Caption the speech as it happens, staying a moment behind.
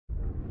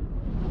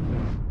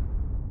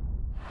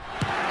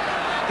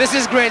This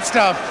is great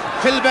stuff.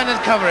 Phil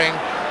Bennett covering.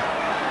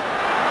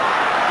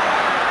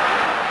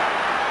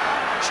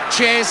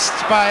 Chased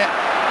by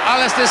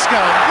Alistair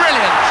Scone.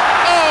 Brilliant.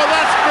 Oh,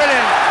 that's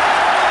brilliant.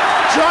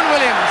 John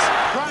Williams.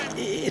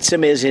 It's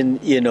amazing,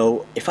 you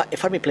know, if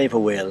I'd been playing for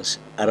Wales,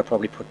 I'd have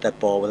probably put that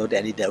ball without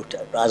any doubt.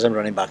 As I'm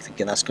running back,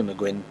 thinking that's going to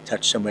go in,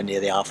 touch somewhere near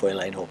the halfway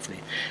line, hopefully.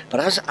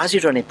 But as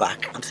you're running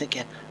back, I'm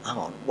thinking, hang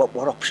on,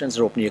 what options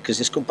are open here? Because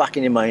it's come back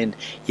in your mind,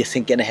 you're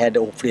thinking ahead,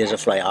 hopefully as a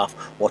fly-half,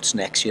 what's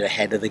next? You're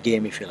ahead of the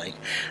game, if you like.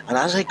 And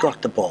as I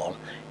got the ball,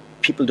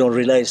 people don't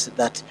realise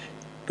that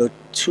about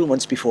 2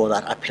 months before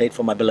that, I played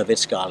for my beloved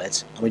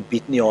Scarlets, and we'd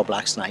beaten the All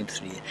Blacks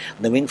 9-3.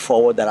 And the wing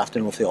forward that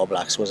afternoon for the All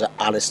Blacks was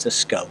Alistair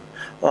Scone.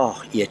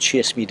 Oh, he had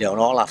chased me down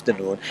all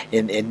afternoon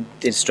in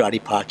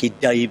Stradey Park. He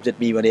dived at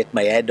me when he hit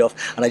my head off,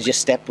 and I just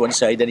stepped one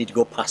side and he'd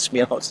go past me.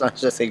 And all that.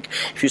 So I think,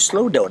 if you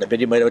slow down a bit,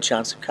 you might have a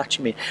chance of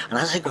catching me. And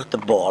as I got the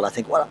ball, I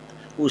think, well,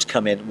 who's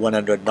coming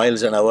 100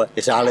 miles an hour?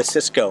 It's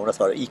Alistair Scone. I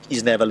thought,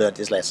 he's never learned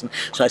his lesson.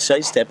 So I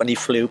sidestepped and he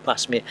flew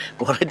past me.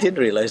 But what I didn't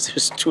realise, there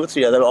was 2 or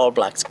 3 other All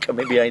Blacks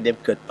coming behind him,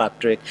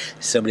 Kirkpatrick,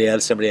 somebody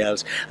else.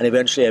 And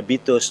eventually I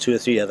beat those 2 or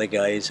 3 other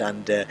guys.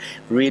 And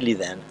really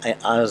then,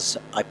 as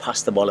I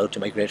passed the ball out to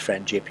my great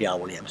friend JPR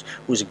Williams,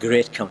 who's a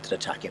great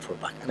counter-attacking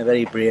fullback and a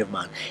very brave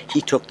man,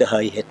 he took the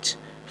high hit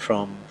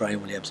from Brian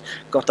Williams,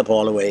 got the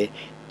ball away. Do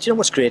you know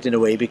what's great in a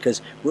way?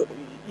 Because,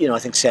 you know, I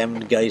think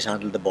 7 guys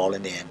handled the ball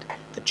in the end.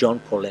 That John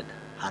Pullen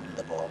handled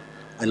the ball.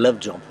 I love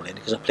John Pullen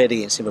because I played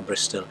against him at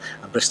Bristol,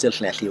 and Bristol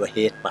and Netley were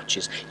hate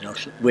matches. You know,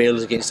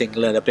 Wales against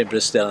England up in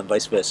Bristol and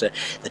vice versa.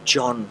 That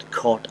John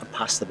caught and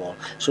passed the ball.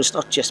 So it's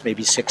not just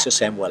maybe 6 or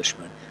 7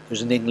 Welshmen. There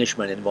was an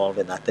Englishman involved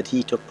in that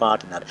he took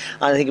part in that.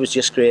 And I think it was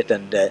just great.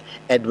 And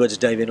Edwards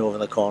diving over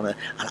in the corner.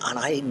 And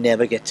I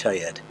never get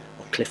tired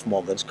of Cliff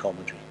Morgan's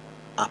commentary.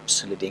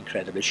 Absolutely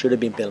incredible. It should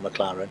have been Bill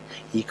McLaren.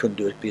 He couldn't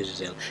do it because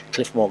he was ill.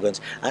 Cliff Morgan's.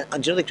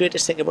 And do you know the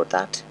greatest thing about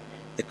that?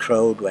 The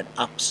crowd went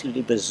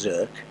absolutely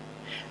berserk,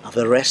 and for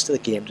the rest of the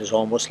game it was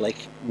almost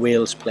like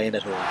Wales playing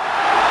at home.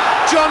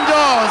 John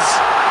Dawes,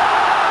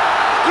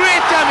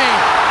 great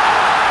dummy.